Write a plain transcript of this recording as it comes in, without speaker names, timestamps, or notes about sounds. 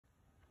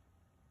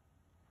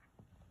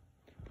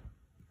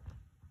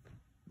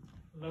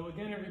Hello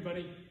again,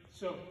 everybody.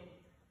 So,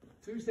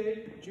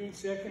 Tuesday, June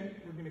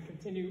 2nd, we're going to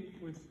continue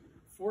with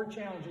 4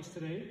 challenges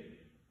today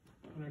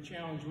in our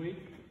challenge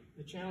week.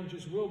 The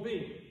challenges will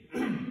be a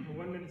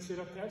 1-minute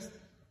sit-up test,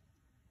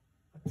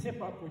 a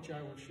tip-up, which I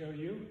will show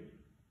you,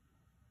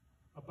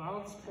 a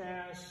bounce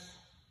pass,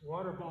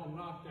 water ball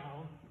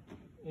knockdown,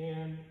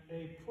 and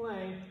a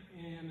plank,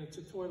 and it's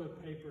a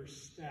toilet paper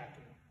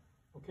stacking.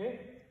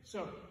 Okay?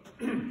 So,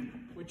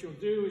 what you'll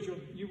do is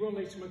you will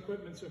need some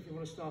equipment, so if you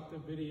want to stop the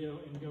video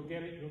and go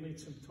get it, you'll need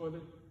some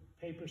toilet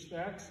paper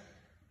stacks.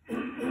 We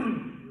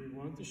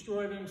won't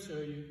destroy them,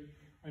 so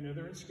I know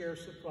they're in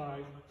scarce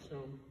supply,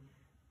 so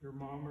your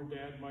mom or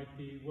dad might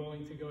be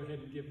willing to go ahead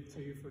and give it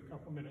to you for a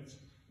couple minutes.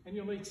 And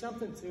you'll need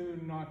something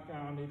to knock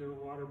down, either a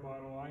water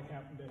bottle. I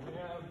happen to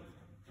have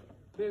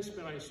this,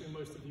 but I assume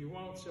most of you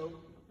won't, so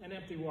an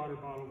empty water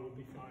bottle will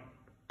be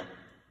fine.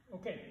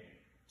 Okay,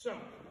 so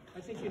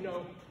I think you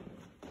know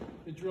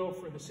the drill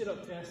for the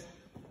sit-up test.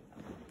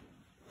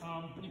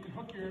 You can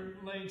hook your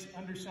legs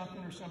under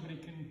something, or somebody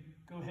can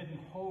go ahead and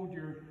hold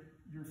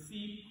your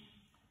feet.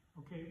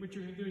 Okay, what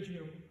you're going to do is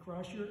you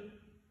cross your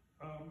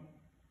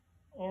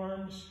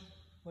arms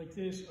like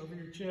this over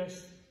your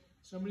chest.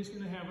 Somebody's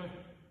going to have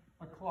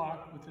a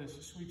clock with a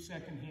sweep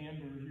second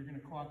hand, or you're going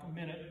to clock a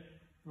minute.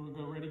 We'll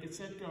go ready, get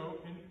set, go.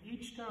 And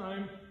each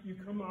time you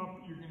come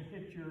up, you're going to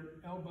hit your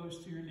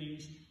elbows to your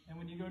knees. And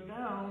when you go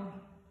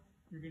down,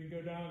 you're going to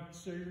go down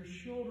so your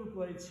shoulder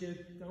blades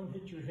don't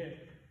hit your head.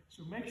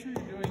 So make sure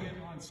you're doing it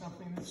on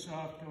something that's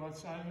soft. Go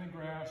outside in the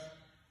grass,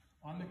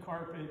 on the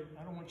carpet.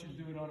 I don't want you to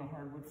do it on a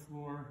hardwood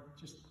floor,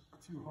 just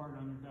too hard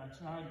on your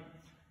backside.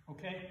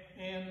 Okay,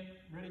 and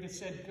ready, get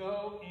set,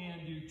 go.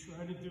 And you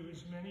try to do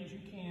as many as you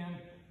can.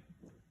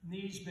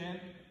 Knees bent.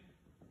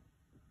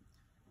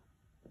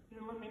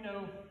 And let me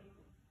know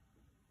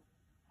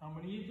how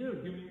many you do.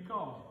 Give me a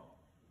call.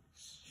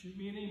 Shoot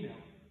me an email.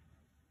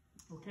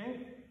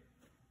 Okay?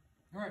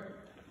 All right,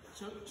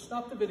 so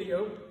stop the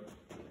video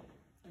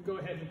and go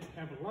ahead and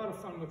have a lot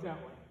of fun with that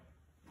one.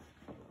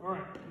 All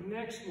right,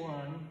 next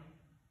one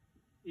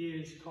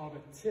is called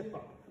a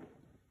tip-up.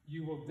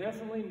 You will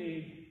definitely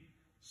need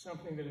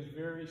something that is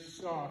very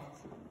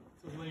soft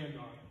to land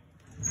on.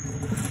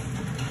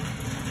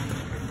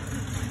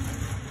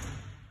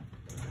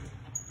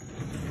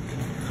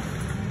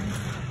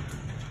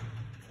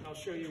 I'll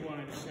show you one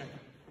in a second.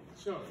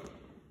 So,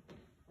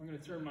 I'm going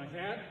to turn my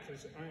hat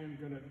because I am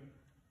going to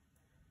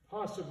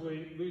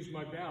possibly lose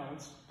my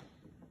balance,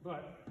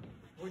 but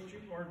what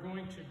you are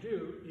going to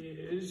do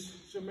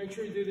is, so make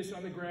sure you do this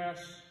on the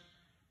grass.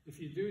 If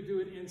you do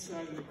it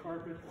inside of the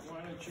carpet, why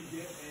don't you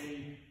get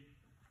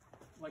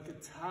like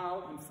a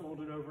towel and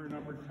fold it over a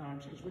number of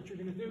times, because what you're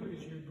going to do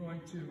is you're going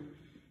to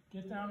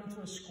get down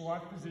into a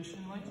squat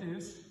position like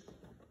this.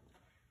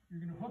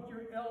 You're going to hook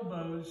your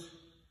elbows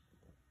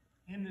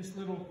in this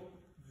little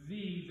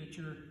V that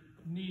your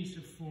knees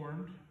have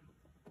formed,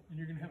 and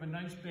you're going to have a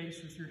nice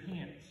base with your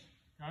hands.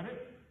 Got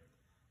it?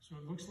 So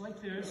it looks like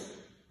this.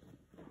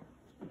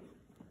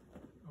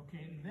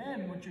 Okay, and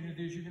then what you're going to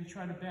do is you're going to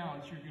try to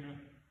balance. You're going to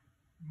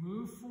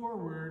move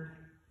forward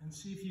and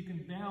see if you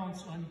can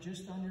balance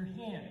just on your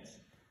hands.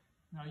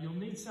 Now you'll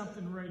need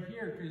something right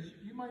here, because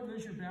you might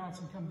lose your balance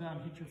and come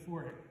down and hit your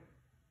forehead.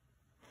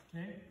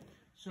 Okay?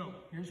 So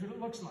here's what it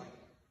looks like.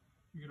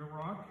 You're going to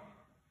rock.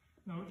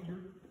 Now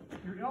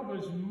your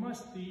elbows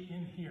must be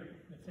in here.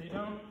 If they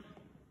don't,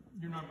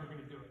 you're not going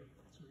to do it.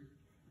 So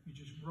you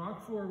just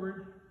rock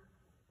forward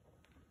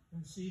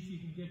and see if you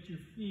can get your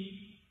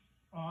feet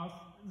off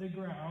the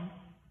ground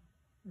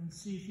and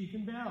see if you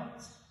can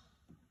balance.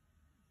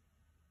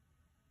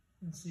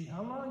 And see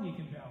how long you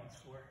can balance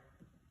for.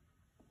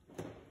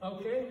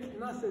 Okay,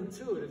 nothing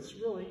to it. It's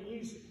really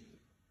easy.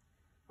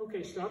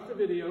 Okay, stop the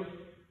video.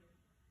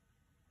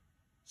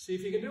 See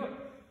if you can do it.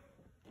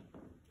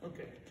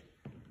 Okay,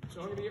 so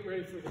I'm going to get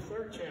ready for the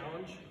 3rd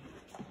challenge.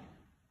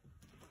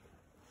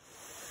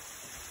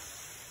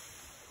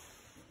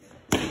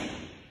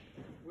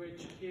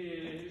 Which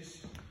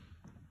is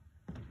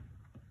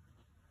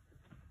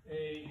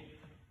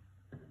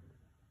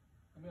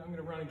I'm going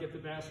to run and get the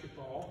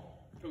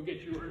basketball. Go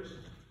get yours.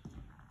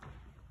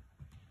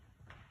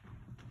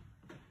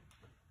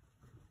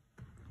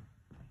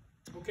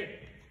 Okay,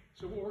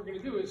 so what we're going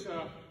to do is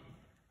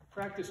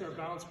practice our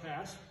bounce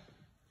pass.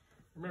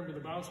 Remember the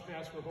bounce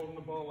pass, we're holding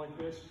the ball like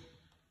this.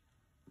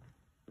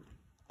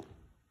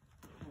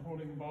 We're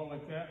holding the ball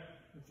like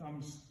that, the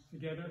thumbs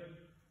together.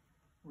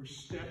 We're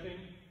stepping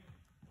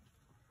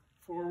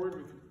forward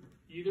with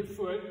either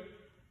foot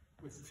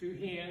with 2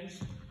 hands,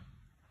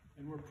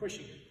 and we're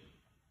pushing it.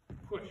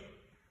 Push.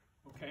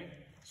 Okay?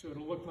 So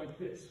it'll look like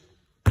this.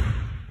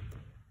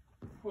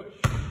 Push.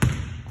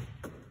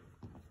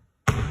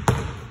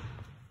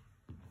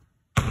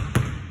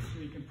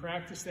 So you can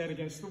practice that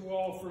against the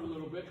wall for a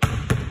little bit.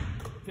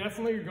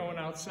 Definitely you're going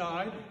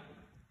outside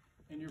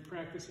and you're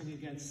practicing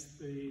against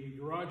the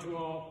garage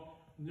wall.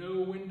 No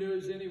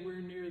windows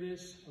anywhere near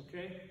this,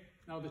 okay?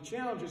 Now the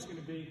challenge is going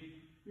to be,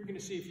 you're going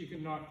to see if you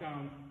can knock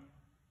down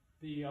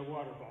the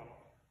water bottle.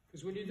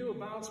 Because when you do a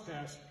bounce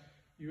pass,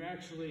 you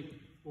actually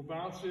we'll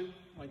bounce it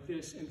like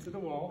this into the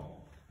wall.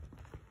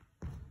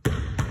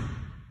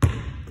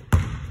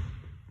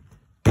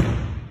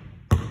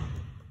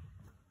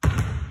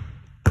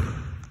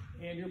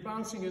 And you're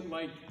bouncing it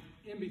like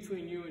in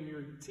between you and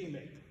your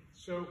teammate.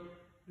 So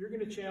you're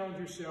going to challenge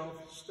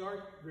yourself.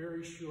 Start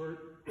very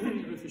short,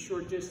 with a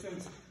short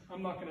distance.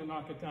 I'm not going to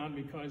knock it down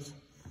because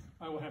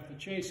I will have to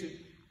chase it.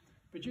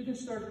 But you can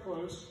start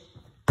close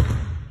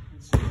and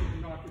see if you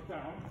can knock it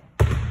down.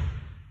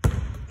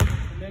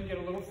 And then get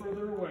a little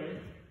further away.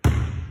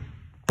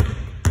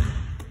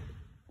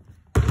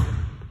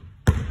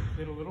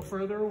 Get a little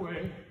further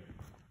away.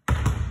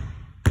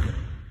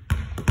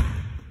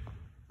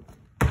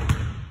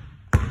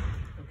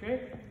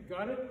 Okay,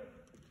 got it?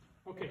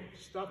 Okay,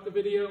 stop the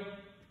video.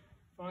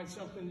 Find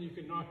something you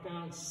can knock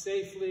down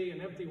safely.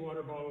 An empty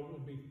water bottle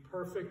would be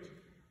perfect.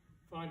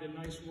 Find a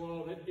nice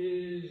wall that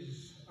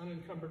is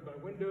unencumbered by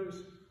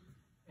windows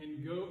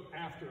and go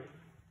after it.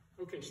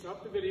 Okay,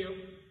 stop the video.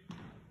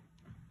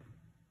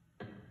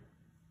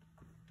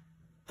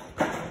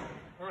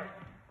 All right,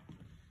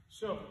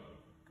 so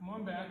come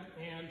on back,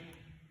 and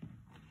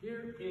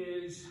here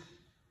is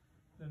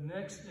the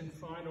next and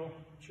final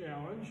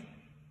challenge.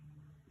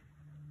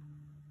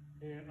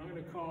 And I'm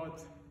going to call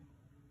it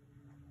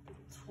the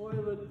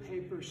Toilet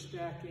Paper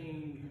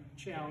Stacking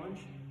Challenge.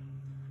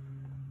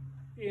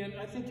 And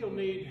I think you'll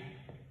need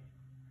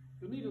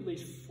at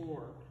least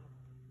 4.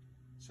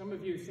 Some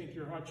of you think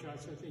you're hot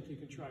shots. I think you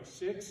can try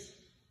 6.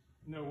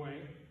 No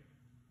way.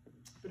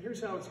 But here's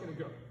how it's going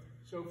to go.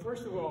 So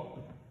first of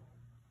all,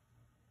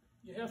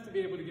 you have to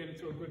be able to get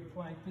into a good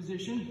plank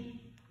position,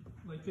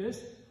 like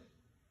this.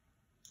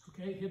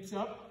 Okay, hips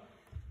up.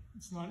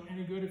 It's not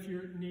any good if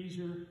your knees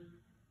are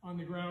on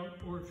the ground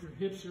or if your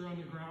hips are on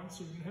the ground.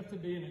 So you have to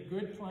be in a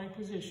good plank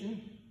position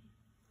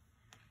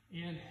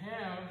and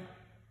have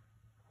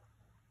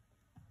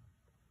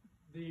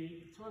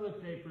the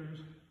toilet papers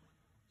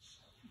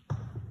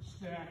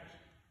stacked,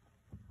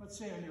 let's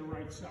say on your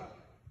right side.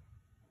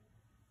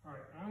 All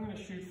right, I'm going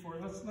to shoot for,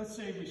 let's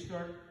say we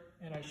start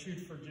and I shoot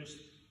for just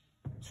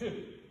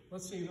 2.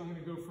 Let's say I'm going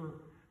to go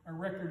for a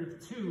record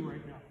of 2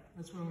 right now.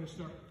 That's what I'm going to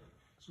start.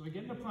 So I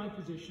get in a plank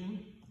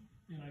position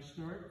and I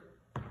start,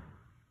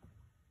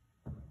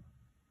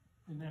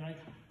 and then I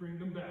bring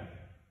them back.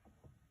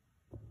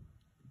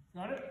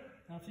 Got it?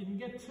 Now if you can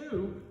get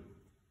 2,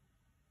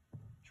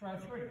 try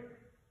 3.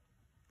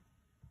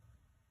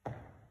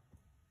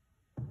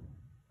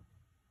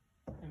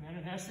 And then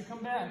it has to come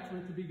back for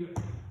it to be good.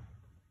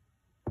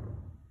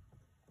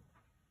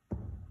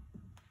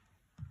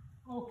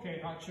 Okay,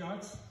 hot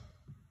shots.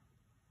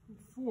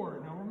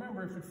 4. Now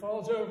remember, if it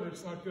falls over,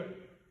 it's not good.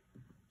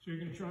 So you're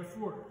going to try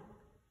 4.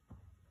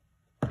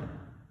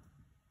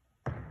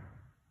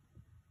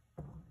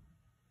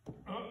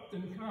 Up,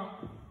 didn't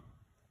count.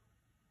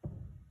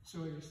 So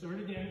you're going to start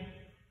again.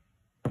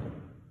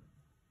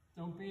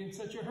 Don't be in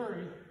such a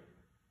hurry.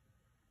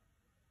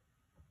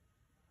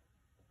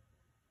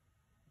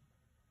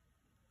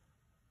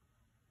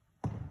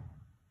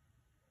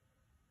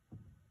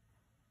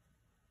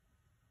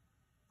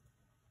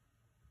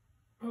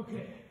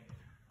 Okay,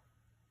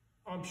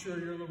 I'm sure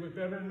you're a little bit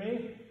better than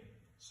me.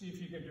 See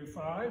if you can do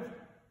 5.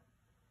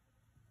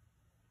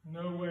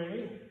 No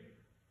way.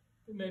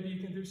 But maybe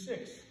you can do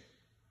 6.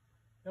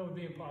 That would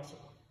be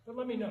impossible. But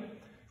let me know.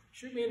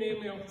 Shoot me an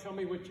email, tell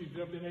me what you've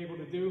been able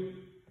to do.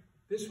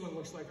 This one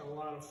looks like a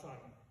lot of fun.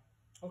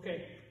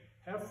 Okay,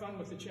 have fun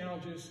with the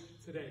challenges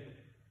today.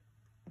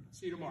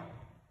 See you tomorrow.